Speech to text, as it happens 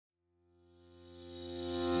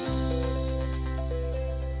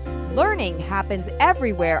Learning happens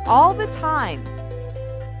everywhere all the time.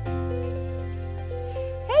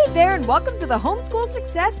 Hey there, and welcome to the Homeschool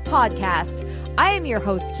Success Podcast. I am your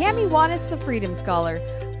host, Cami Wanis, the Freedom Scholar.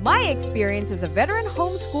 My experience as a veteran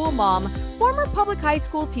homeschool mom, former public high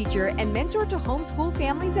school teacher, and mentor to homeschool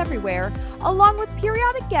families everywhere, along with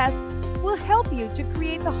periodic guests, will help you to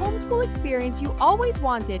create the homeschool experience you always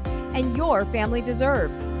wanted and your family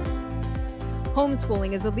deserves.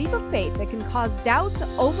 Homeschooling is a leap of faith that can cause doubt,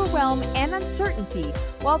 overwhelm, and uncertainty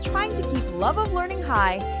while trying to keep love of learning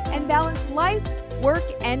high and balance life, work,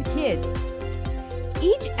 and kids.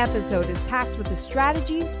 Each episode is packed with the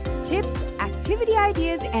strategies, tips, activity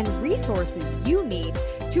ideas, and resources you need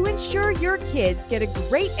to ensure your kids get a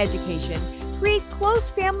great education, create close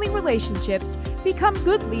family relationships, become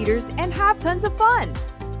good leaders, and have tons of fun.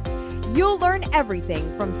 You'll learn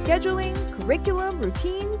everything from scheduling, curriculum,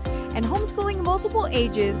 routines, and homeschooling multiple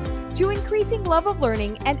ages to increasing love of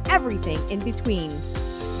learning and everything in between.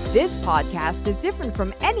 This podcast is different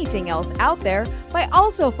from anything else out there by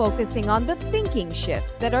also focusing on the thinking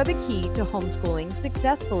shifts that are the key to homeschooling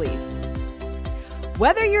successfully.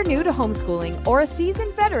 Whether you're new to homeschooling or a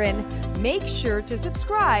seasoned veteran, make sure to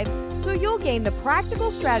subscribe so you'll gain the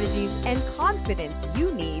practical strategies and confidence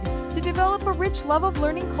you need to develop a rich love of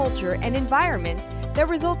learning culture and environment that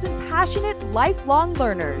results in passionate, lifelong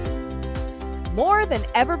learners. More than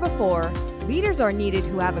ever before, leaders are needed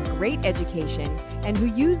who have a great education and who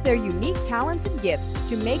use their unique talents and gifts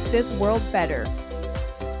to make this world better.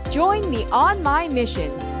 Join me on my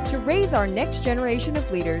mission to raise our next generation of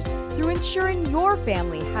leaders through ensuring your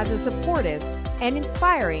family has a supportive and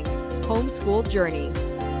inspiring homeschool journey.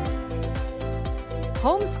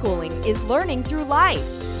 Homeschooling is learning through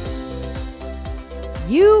life.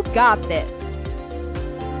 You got this.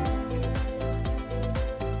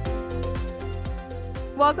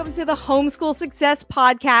 Welcome to the Homeschool Success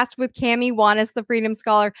Podcast with Cami Wanis, the Freedom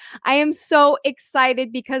Scholar. I am so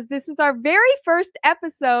excited because this is our very first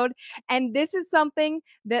episode, and this is something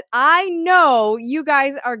that I know you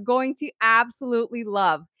guys are going to absolutely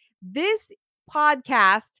love. This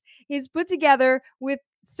podcast is put together with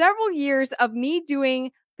several years of me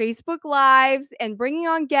doing Facebook Lives and bringing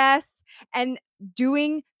on guests and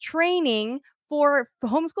doing training for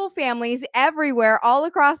homeschool families everywhere, all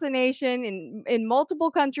across the nation, in multiple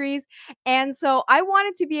countries. And so I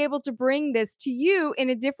wanted to be able to bring this to you in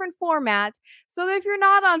a different format so that if you're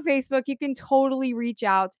not on Facebook, you can totally reach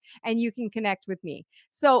out and you can connect with me.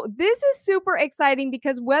 So this is super exciting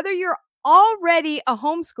because whether you're already a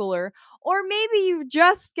homeschooler or maybe you're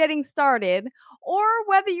just getting started or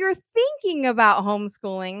whether you're thinking about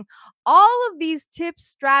homeschooling, all of these tips,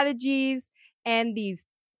 strategies, and these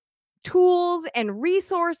tools and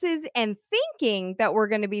resources and thinking that we're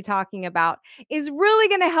going to be talking about is really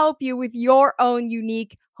going to help you with your own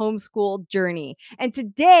unique homeschool journey. And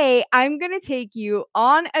today I'm going to take you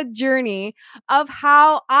on a journey of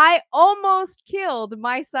how I almost killed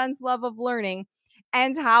my son's love of learning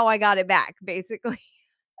and how I got it back, basically.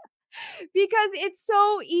 Because it's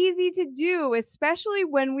so easy to do, especially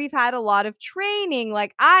when we've had a lot of training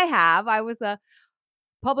like I have. I was a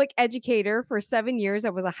public educator for 7 years.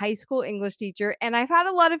 I was a high school English teacher, and I've had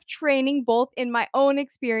a lot of training both in my own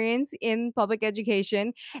experience in public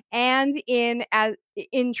education and in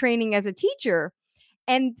training as a teacher.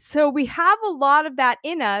 And so we have a lot of that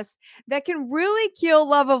in us that can really kill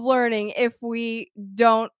love of learning if we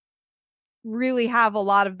don't really have a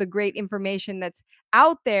lot of the great information that's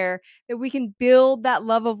out there that we can build that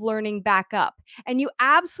love of learning back up. And you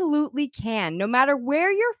absolutely can, no matter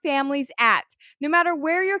where your family's at, no matter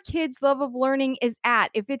where your kids' love of learning is at.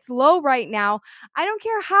 If it's low right now, I don't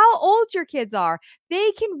care how old your kids are,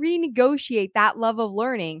 they can renegotiate that love of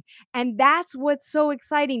learning. And that's what's so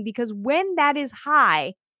exciting, because when that is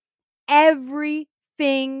high,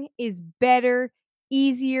 everything is better,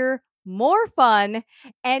 easier, more fun,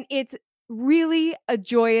 and it's really a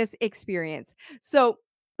joyous experience.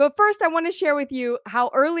 But first, I want to share with you how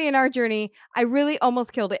early in our journey, I really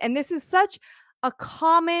almost killed it. And this is such a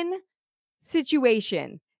common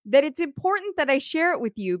situation that it's important that I share it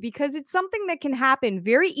with you because it's something that can happen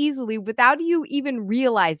very easily without you even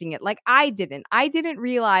realizing it. Like I didn't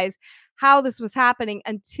realize how this was happening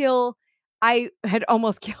until I had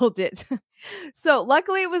almost killed it. So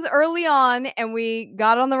luckily it was early on and we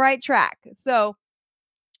got on the right track. So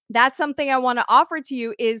that's something I want to offer to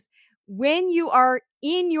you is when you are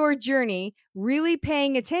in your journey, really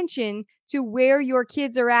paying attention to where your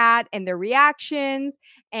kids are at and their reactions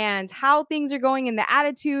and how things are going and the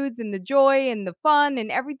attitudes and the joy and the fun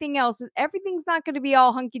and everything else. Everything's not going to be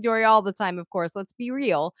all hunky-dory all the time, of course. Let's be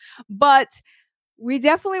real. But we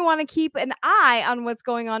definitely want to keep an eye on what's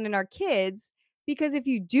going on in our kids, because if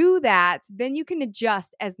you do that, then you can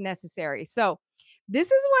adjust as necessary. So,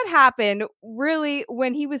 this is what happened really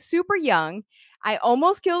when he was super young. I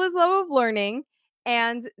almost killed his love of learning.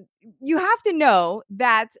 And you have to know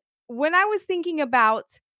that when I was thinking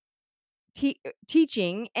about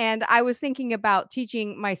teaching, and I was thinking about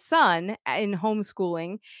teaching my son in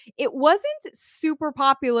homeschooling, it wasn't super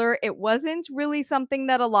popular. It wasn't really something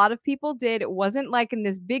that a lot of people did. It wasn't like in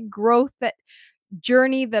this big growth that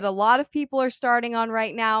journey that a lot of people are starting on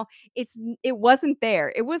right now. It wasn't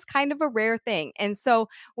there. It was kind of a rare thing. And so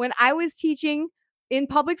when I was teaching in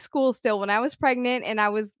public school still, when I was pregnant and I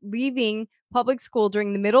was leaving public school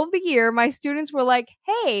during the middle of the year, my students were like,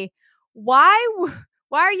 "Hey, why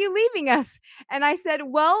are you leaving us?" And I said,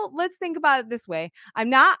 "Well, let's think about it this way. I'm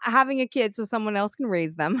not having a kid so someone else can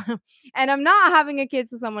raise them. And I'm not having a kid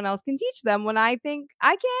so someone else can teach them when I think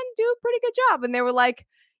I can do a pretty good job." And they were like,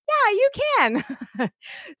 "Yeah, you can."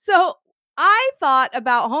 So I thought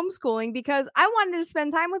about homeschooling because I wanted to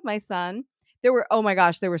spend time with my son. Oh my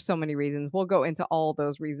gosh, there were so many reasons. We'll go into all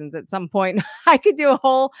those reasons at some point. I could do a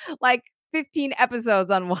whole like 15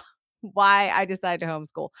 episodes on why I decided to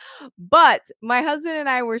homeschool. But my husband and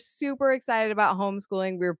I were super excited about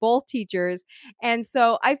homeschooling. We were both teachers. And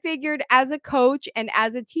so I figured, as a coach and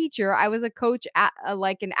as a teacher, I was a coach,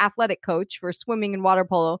 like an athletic coach for swimming and water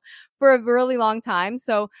polo for a really long time.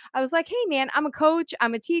 So I was like, "Hey man, I'm a coach,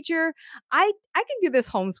 I'm a teacher. I can do this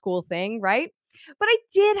homeschool thing, right?" But I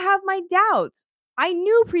did have my doubts. I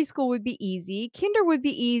knew preschool would be easy, kinder would be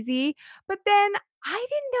easy, but then I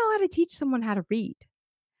didn't know how to teach someone how to read.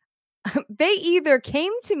 They either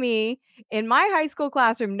came to me in my high school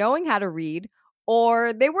classroom knowing how to read,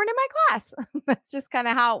 or they weren't in my class. That's just kind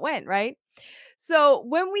of how it went, right? So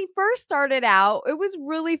when we first started out, it was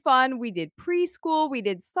really fun. We did preschool, we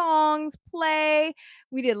did songs, play,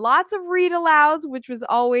 we did lots of read alouds, which was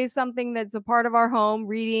always something that's a part of our home,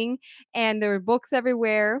 reading, and there were books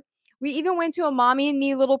everywhere. We even went to a mommy and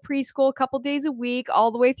me little preschool a couple days a week, all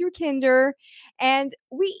the way through kinder. And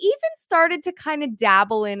we even started to kind of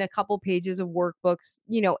dabble in a couple pages of workbooks,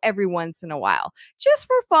 every once in a while, just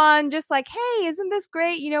for fun, just like, "Hey, isn't this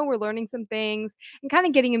great? We're learning some things," and kind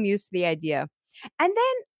of getting them used to the idea. And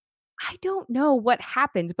then I don't know what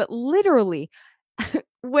happened, but literally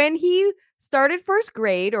when he started first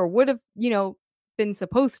grade, or would have, been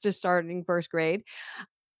supposed to start in first grade,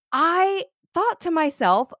 I thought to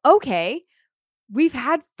myself, "Okay, we've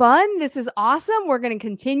had fun. This is awesome. We're going to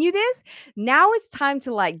continue this. Now it's time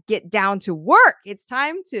to like get down to work. It's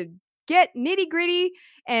time to get nitty gritty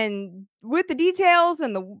and with the details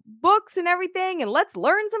and the books and everything. And let's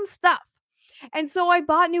learn some stuff." And so I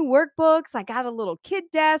bought new workbooks. I got a little kid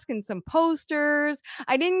desk and some posters.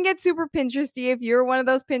 I didn't get super Pinteresty. If you're one of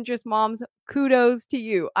those Pinterest moms, kudos to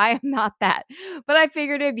you. I am not that. But I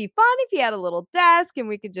figured it'd be fun if you had a little desk and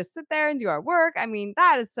we could just sit there and do our work. I mean,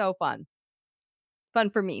 that is so fun. Fun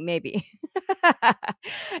for me, maybe.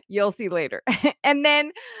 You'll see later. And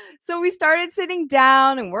then, so we started sitting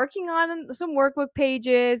down and working on some workbook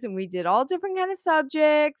pages, and we did all different kind of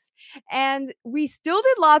subjects. And we still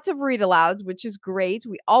did lots of read alouds, which is great.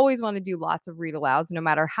 We always want to do lots of read alouds, no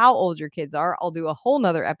matter how old your kids are. I'll do a whole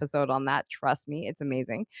nother episode on that. Trust me, it's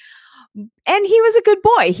amazing. And he was a good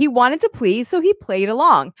boy. He wanted to please, so he played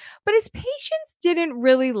along. But his patience didn't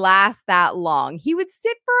really last that long. He would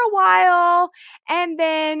sit for a while, and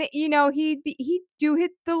then, he'd do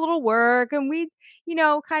the little work, and we'd,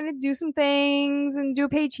 kind of do some things and do a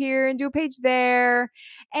page here and do a page there.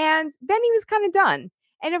 And then he was kind of done.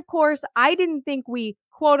 And of course, I didn't think we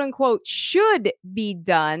quote unquote should be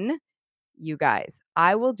done. You guys,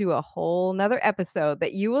 I will do a whole nother episode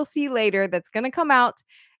that you will see later that's going to come out.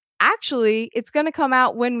 Actually, it's going to come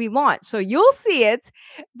out when we launch. So you'll see it,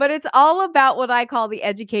 but it's all about what I call the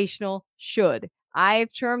educational should.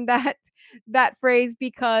 I've termed that phrase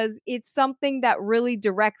because it's something that really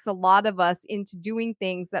directs a lot of us into doing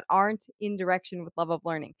things that aren't in direction with love of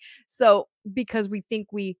learning. So because we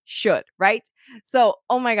think we should, right? So,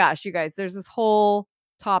 oh my gosh, you guys, there's this whole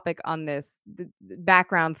topic on this, the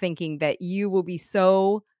background thinking that you will be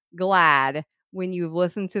so glad when you've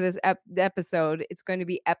listened to this episode. It's going to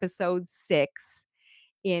be episode 6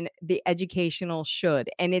 in the educational should.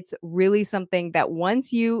 And it's really something that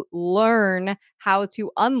once you learn how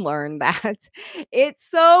to unlearn that, it's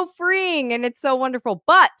so freeing and it's so wonderful.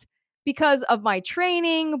 But because of my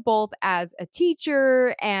training, both as a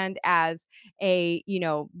teacher and as a,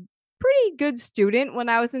 pretty good student when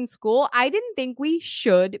I was in school, I didn't think we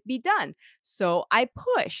should be done. So I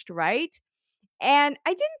pushed, right? And I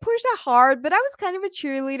didn't push that hard, but I was kind of a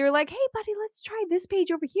cheerleader, like, hey, buddy, let's try this page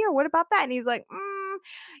over here. What about that? And he's like,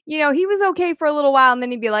 he was okay for a little while. And then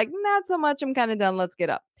he'd be like, not so much. I'm kind of done. Let's get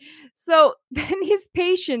up. So then his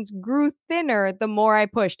patience grew thinner the more I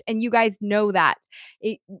pushed. And you guys know that.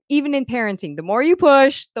 Even in parenting, the more you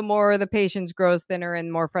push, the more the patience grows thinner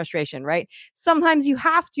and more frustration, right? Sometimes you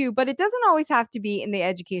have to, but it doesn't always have to be in the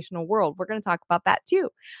educational world. We're going to talk about that too.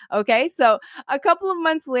 Okay. So a couple of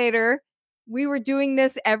months later, we were doing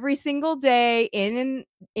this every single day, in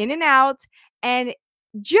and out, and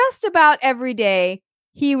just about every day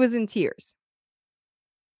he was in tears.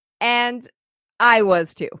 And I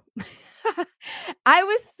was too. I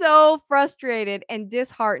was so frustrated and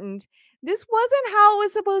disheartened. This wasn't how it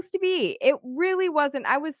was supposed to be. It really wasn't.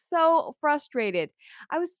 I was so frustrated.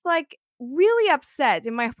 I was like really upset.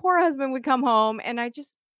 And my poor husband would come home and I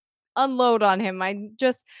just unload on him. I'm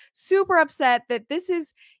just super upset that this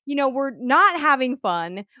is, we're not having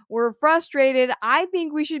fun. We're frustrated. I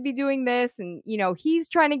think we should be doing this. And, he's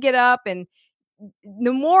trying to get up. And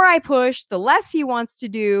the more I push, the less he wants to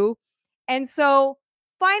do. And so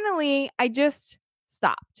finally, I just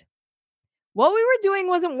stopped. What we were doing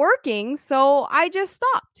wasn't working. So I just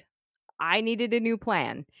stopped. I needed a new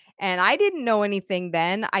plan. And I didn't know anything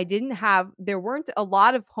then. There weren't a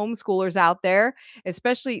lot of homeschoolers out there,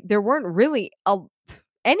 especially there weren't really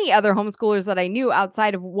any other homeschoolers that I knew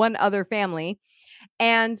outside of one other family.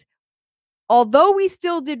 And although we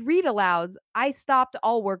still did read alouds, I stopped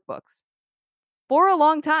all workbooks for a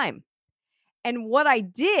long time. And what I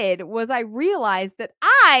did was I realized that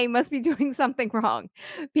I must be doing something wrong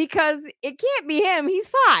because it can't be him.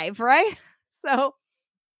 He's 5, right? So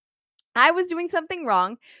I was doing something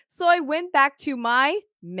wrong. So I went back to my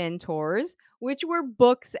mentors, which were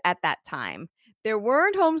books at that time. There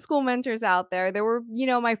weren't homeschool mentors out there. There were,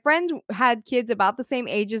 my friend had kids about the same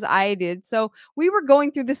age as I did. So we were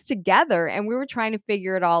going through this together and we were trying to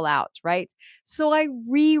figure it all out, right? So I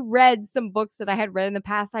reread some books that I had read in the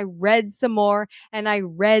past. I read some more and I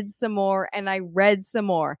read some more and I read some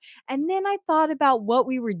more. And then I thought about what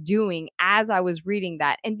we were doing as I was reading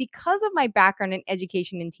that. And because of my background in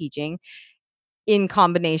education and teaching, in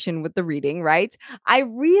combination with the reading, right? I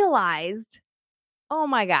realized, oh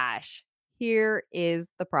my gosh, here is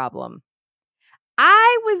the problem.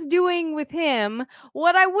 I was doing with him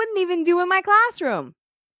what I wouldn't even do in my classroom.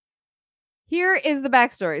 Here is the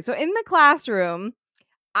backstory. So in the classroom,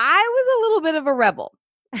 I was a little bit of a rebel.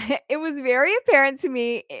 It was very apparent to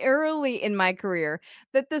me early in my career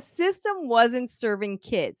that the system wasn't serving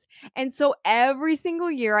kids. And so every single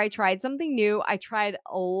year I tried something new. I tried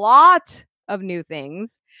a lot of new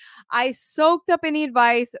things. I soaked up any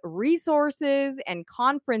advice, resources, and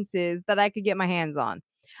conferences that I could get my hands on.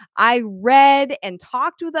 I read and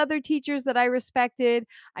talked with other teachers that I respected.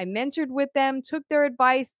 I mentored with them, took their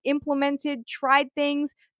advice, implemented, tried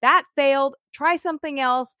things that failed, try something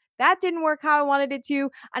else. That didn't work how I wanted it to.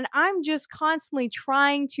 And I'm just constantly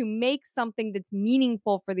trying to make something that's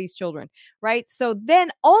meaningful for these children, right? So then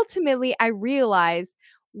ultimately, I realized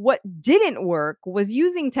what didn't work was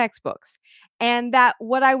using textbooks and that's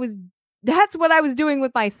what I was doing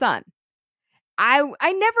with my son. I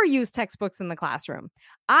never used textbooks in the classroom.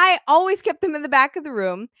 I always kept them in the back of the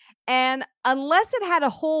room. And unless it had a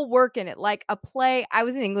whole work in it, like a play, I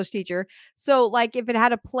was an English teacher. So, like, if it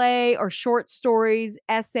had a play or short stories,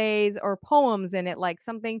 essays, or poems in it, like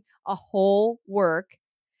something, a whole work,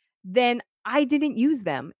 then I didn't use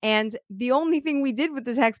them. And the only thing we did with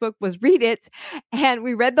the textbook was read it. And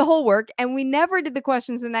we read the whole work. And we never did the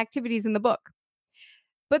questions and activities in the book.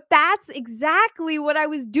 But that's exactly what I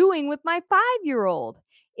was doing with my 5-year-old.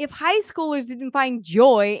 If high schoolers didn't find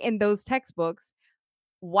joy in those textbooks,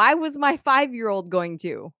 why was my 5-year-old going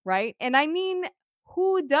to, right? And I mean,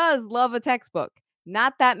 who does love a textbook?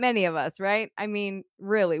 Not that many of us, right? I mean,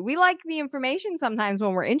 really, we like the information sometimes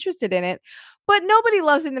when we're interested in it, but nobody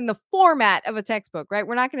loves it in the format of a textbook, right?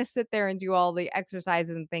 We're not going to sit there and do all the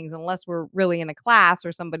exercises and things unless we're really in a class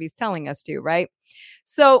or somebody's telling us to, right?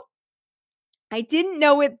 So I didn't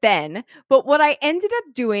know it then, but what I ended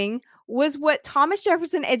up doing was what Thomas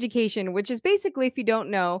Jefferson education, which is basically, if you don't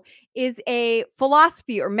know, is a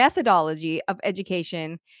philosophy or methodology of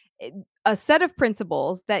education, a set of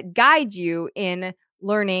principles that guide you in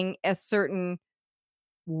learning a certain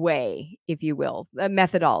way, if you will, a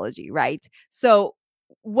methodology, right? So,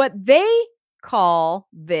 what they call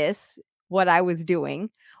this, what I was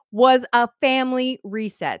doing, was a family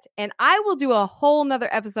reset. And I will do a whole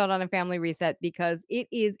nother episode on a family reset because it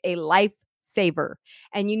is a lifesaver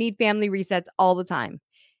and you need family resets all the time.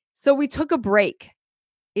 So we took a break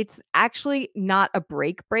It's actually not a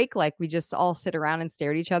break like we just all sit around and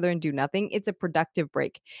stare at each other and do nothing. It's a productive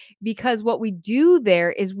break, because what we do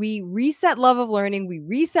there is we reset love of learning, we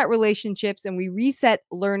reset relationships, and we reset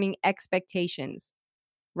learning expectations,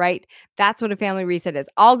 right? That's what a family reset is.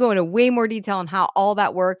 I'll go into way more detail on how all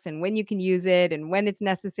that works and when you can use it and when it's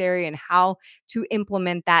necessary and how to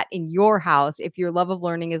implement that in your house if your love of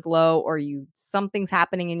learning is low or something's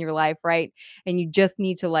happening in your life, right? And you just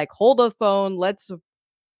need to like hold a phone, let's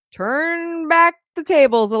turn back the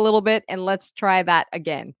tables a little bit and let's try that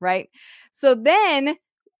again, right? So then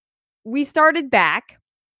we started back,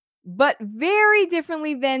 but very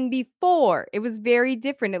differently than before. It was very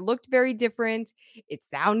different. It looked very different. It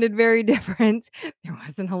sounded very different. There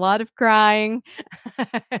wasn't a lot of crying.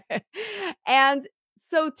 And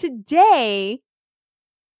so today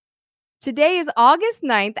is August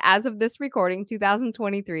 9th, as of this recording,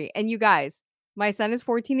 2023. And you guys, my son is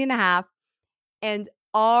 14 and a half, and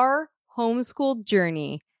our homeschool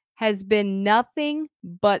journey has been nothing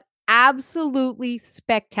but absolutely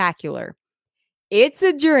spectacular. It's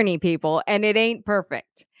a journey, people, and it ain't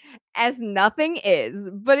perfect, as nothing is,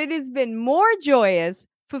 but it has been more joyous,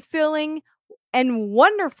 fulfilling, and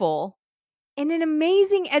wonderful, and an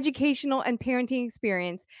amazing educational and parenting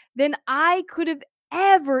experience than I could have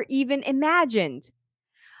ever even imagined.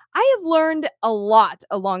 I have learned a lot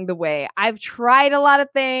along the way. I've tried a lot of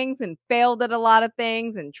things and failed at a lot of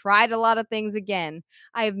things and tried a lot of things again.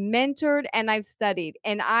 I have mentored and I've studied,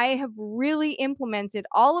 and I have really implemented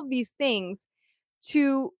all of these things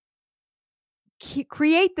to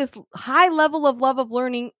create this high level of love of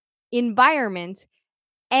learning environment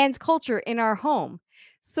and culture in our home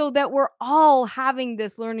so that we're all having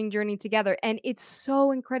this learning journey together. And it's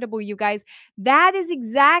so incredible, you guys. That is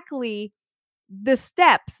exactly the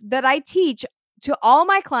steps that I teach to all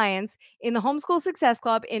my clients in the Homeschool Success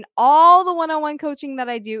Club, in all the one-on-one coaching that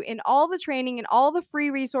I do, in all the training and all the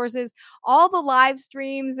free resources, all the live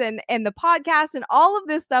streams and the podcasts and all of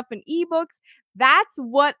this stuff and ebooks. That's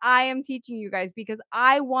what I am teaching you guys because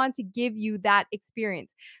I want to give you that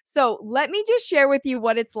experience. So let me just share with you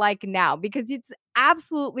what it's like now because it's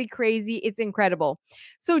absolutely crazy. It's incredible.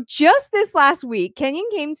 So just this last week, Kenyon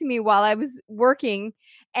came to me while I was working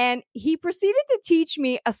and he proceeded to teach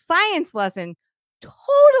me a science lesson,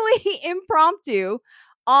 totally impromptu,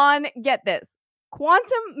 on, get this,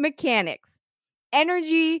 quantum mechanics,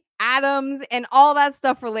 energy, atoms, and all that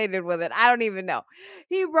stuff related with it. I don't even know.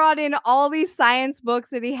 He brought in all these science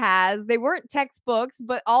books that he has. They weren't textbooks,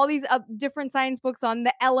 but all these different science books on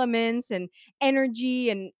the elements and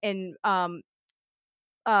energy and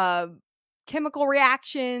uh chemical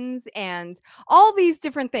reactions and all these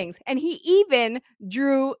different things. And he even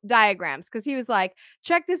drew diagrams because he was like,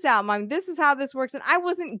 check this out, Mom. This is how this works. And I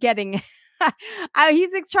wasn't getting it.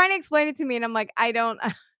 He's trying to explain it to me. And I'm like,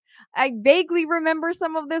 I vaguely remember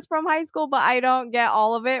some of this from high school, but I don't get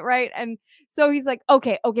all of it, right? And so he's like,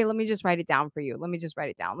 okay, let me just write it down for you. Let me just write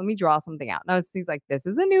it down. Let me draw something out. No, he's like, this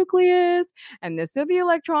is a nucleus, and this are the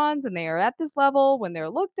electrons, and they are at this level when they're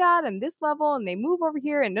looked at, and this level, and they move over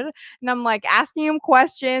here, and I'm like asking him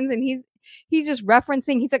questions, and he's just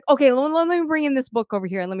referencing. He's like, okay, let me bring in this book over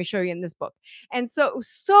here, and let me show you in this book. And so it was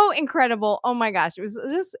so incredible. Oh my gosh, it was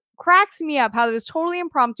just cracks me up how it was totally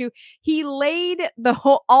impromptu. He laid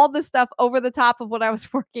all the stuff over the top of what I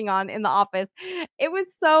was working on in the office. It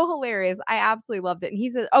was so hilarious. I absolutely loved it. And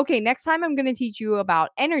he said, okay, next time I'm going to teach you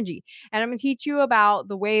about energy and I'm going to teach you about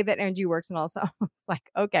the way that energy works. And also I was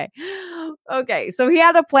like, okay. So he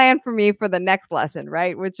had a plan for me for the next lesson,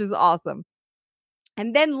 right? Which is awesome.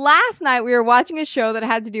 And then last night we were watching a show that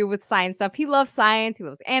had to do with science stuff. He loves science. He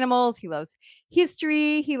loves animals. He loves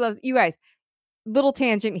history. He loves, you guys, little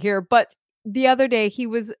tangent here, but the other day he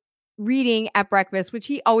was reading at breakfast, which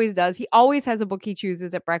he always does. He always has a book he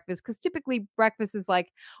chooses at breakfast because typically breakfast is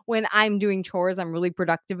like when I'm doing chores, I'm really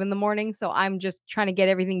productive in the morning. So I'm just trying to get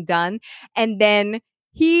everything done. And then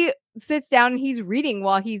he sits down and he's reading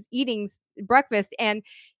while he's eating breakfast. And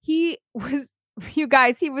he was, you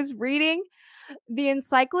guys, he was reading the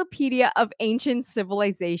Encyclopedia of Ancient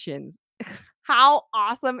Civilizations. How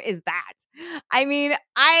awesome is that? I mean,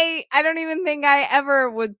 I don't even think I ever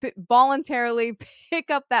would voluntarily pick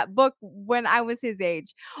up that book when I was his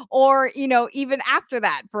age or, even after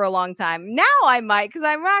that for a long time. Now I might because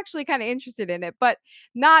I'm actually kind of interested in it, but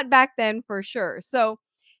not back then for sure. So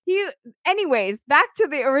anyways, back to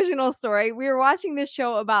the original story. We were watching this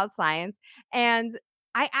show about science and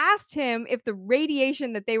I asked him if the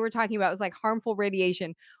radiation that they were talking about was like harmful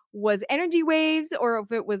radiation was energy waves or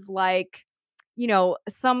if it was like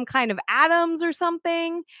some kind of atoms or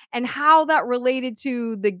something, and how that related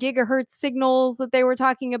to the gigahertz signals that they were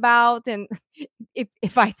talking about. And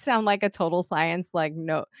if I sound like a total science, like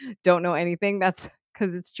no, don't know anything, that's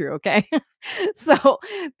because it's true. Okay. So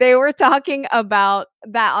they were talking about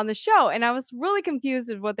that on the show, and I was really confused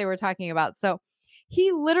with what they were talking about. So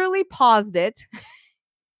he literally paused it,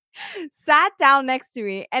 sat down next to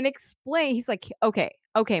me, and explained. He's like,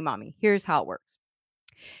 okay, mommy, here's how it works.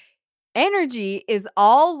 Energy is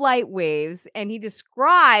all light waves, and he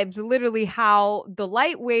describes literally how the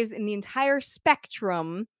light waves in the entire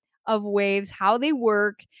spectrum of waves, how they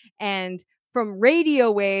work, and from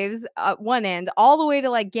radio waves at one end all the way to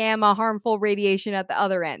like gamma harmful radiation at the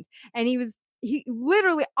other end. And he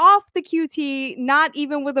literally off the QT, not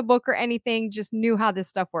even with a book or anything, just knew how this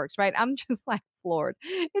stuff works, right? I'm just like floored.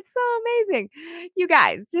 It's so amazing. You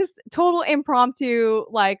guys, just total impromptu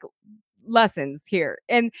like lessons here.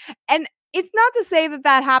 And it's not to say that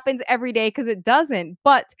that happens every day, because it doesn't,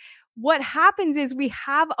 but what happens is we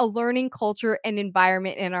have a learning culture and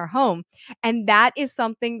environment in our home, and that is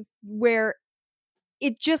something where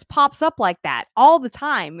it just pops up like that all the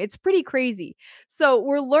time. It's pretty crazy. So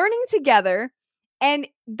we're learning together, and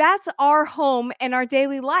that's our home and our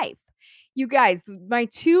daily life. You guys, my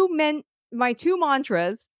two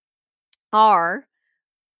mantras are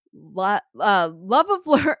love of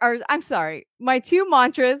learn, or I'm sorry, my two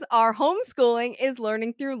mantras are homeschooling is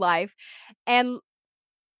learning through life, and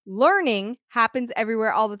learning happens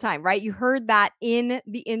everywhere all the time, right? You heard that in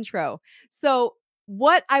the intro. So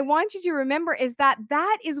what I want you to remember is that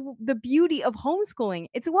that is the beauty of homeschooling.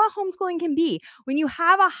 It's what homeschooling can be. When you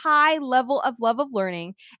have a high level of love of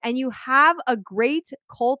learning, and you have a great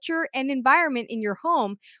culture and environment in your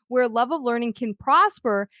home where love of learning can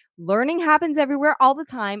prosper, learning happens everywhere all the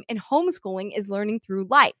time, and homeschooling is learning through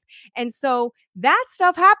life. And so that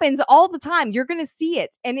stuff happens all the time. You're going to see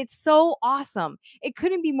it, and it's so awesome. It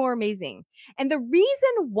couldn't be more amazing. And the reason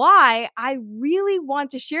why I really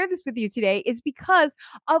want to share this with you today is because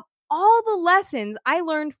of all the lessons I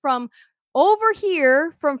learned from over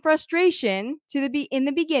here, from frustration to in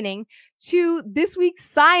the beginning, to this week's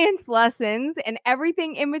science lessons and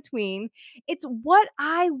everything in between. It's what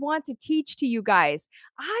I want to teach to you guys.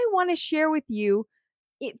 I want to share with you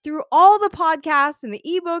through all the podcasts and the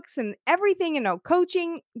ebooks and everything,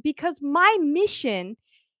 coaching, because my mission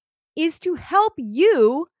is to help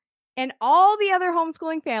you and all the other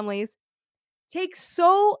homeschooling families take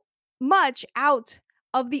so much out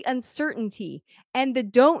of the uncertainty and the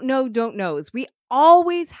don't knows. We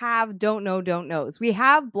always have don't knows. We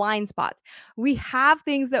have blind spots. We have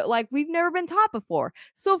things that like we've never been taught before.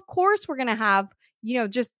 So of course we're going to have,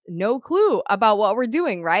 just no clue about what we're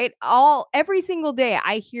doing, right? Every single day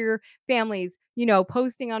I hear families,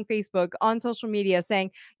 posting on Facebook, on social media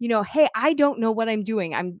saying, hey, I don't know what I'm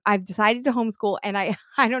doing. I've decided to homeschool, and I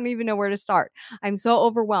don't even know where to start. I'm so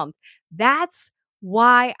overwhelmed. That's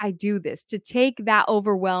why I do this, to take that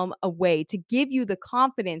overwhelm away, to give you the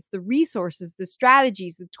confidence, the resources, the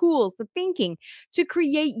strategies, the tools, the thinking to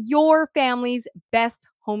create your family's best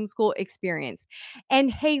homeschool experience.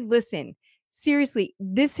 And hey, listen, seriously,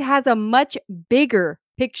 this has a much bigger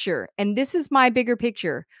picture, and this is my bigger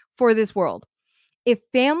picture for this world. If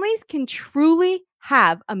families can truly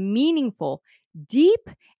have a meaningful, deep,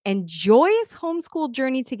 and joyous homeschool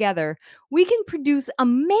journey together, we can produce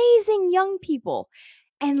amazing young people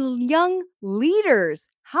and young leaders.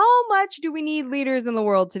 How much do we need leaders in the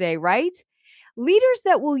world today, right? Leaders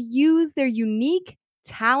that will use their unique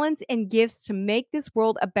talents and gifts to make this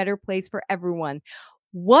world a better place for everyone.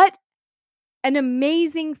 What an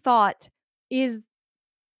amazing thought is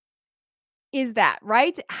that,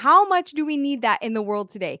 right? How much do we need that in the world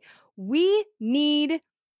today? We need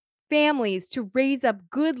families to raise up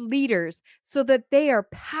good leaders so that they are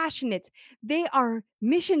passionate, they are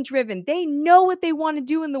mission driven, they know what they want to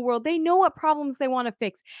do in the world, they know what problems they want to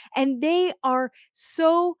fix, and they are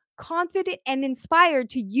so confident and inspired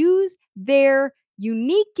to use their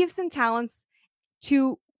unique gifts and talents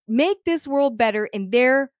to make this world better in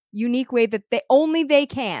their unique way that they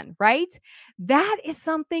can, right? That is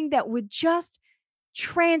something that would just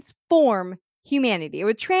transform humanity. It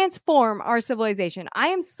would transform our civilization. I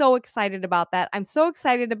am so excited about that. I'm so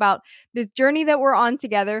excited about this journey that we're on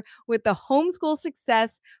together with the Homeschool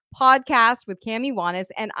Success podcast with Cami Wanis.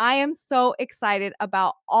 And I am so excited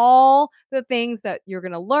about all the things that you're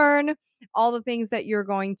going to learn, all the things that you're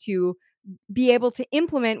going to be able to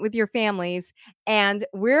implement with your families. And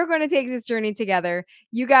we're going to take this journey together.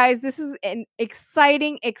 You guys, this is an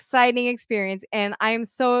exciting experience. And I am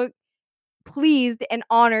so pleased and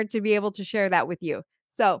honored to be able to share that with you.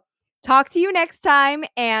 So talk to you next time,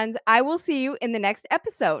 and I will see you in the next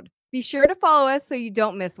episode. Be sure to follow us so you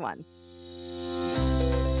don't miss one.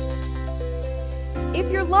 If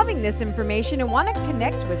you're loving this information and want to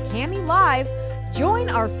connect with Cami live, join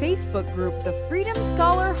our Facebook group, the Freedom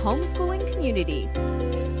Scholar Homeschooling Community.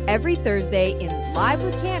 Every Thursday in Live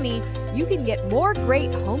with Cami, you can get more great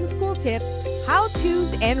homeschool tips,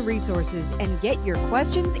 how-tos, and resources and get your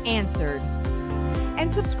questions answered.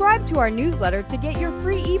 And subscribe to our newsletter to get your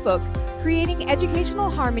free ebook, Creating Educational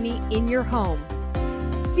Harmony in Your Home.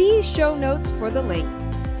 See show notes for the links.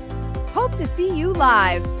 Hope to see you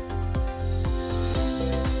live.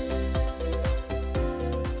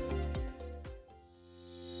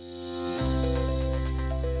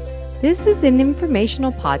 This is an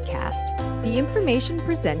informational podcast. The information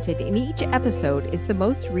presented in each episode is the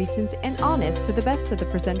most recent and honest to the best of the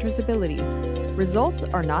presenter's ability. Results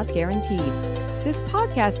are not guaranteed. This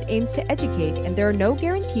podcast aims to educate, and there are no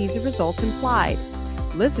guarantees of results implied.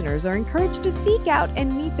 Listeners are encouraged to seek out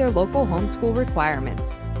and meet their local homeschool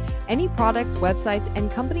requirements. Any products, websites, and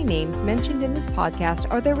company names mentioned in this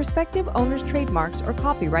podcast are their respective owners' trademarks or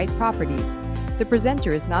copyright properties. The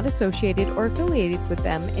presenter is not associated or affiliated with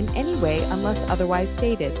them in any way unless otherwise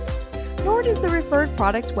stated. Nor does the referred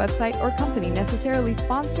product, website, or company necessarily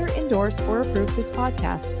sponsor, endorse, or approve this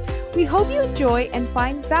podcast. We hope you enjoy and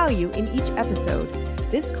find value in each episode.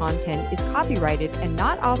 This content is copyrighted and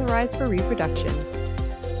not authorized for reproduction.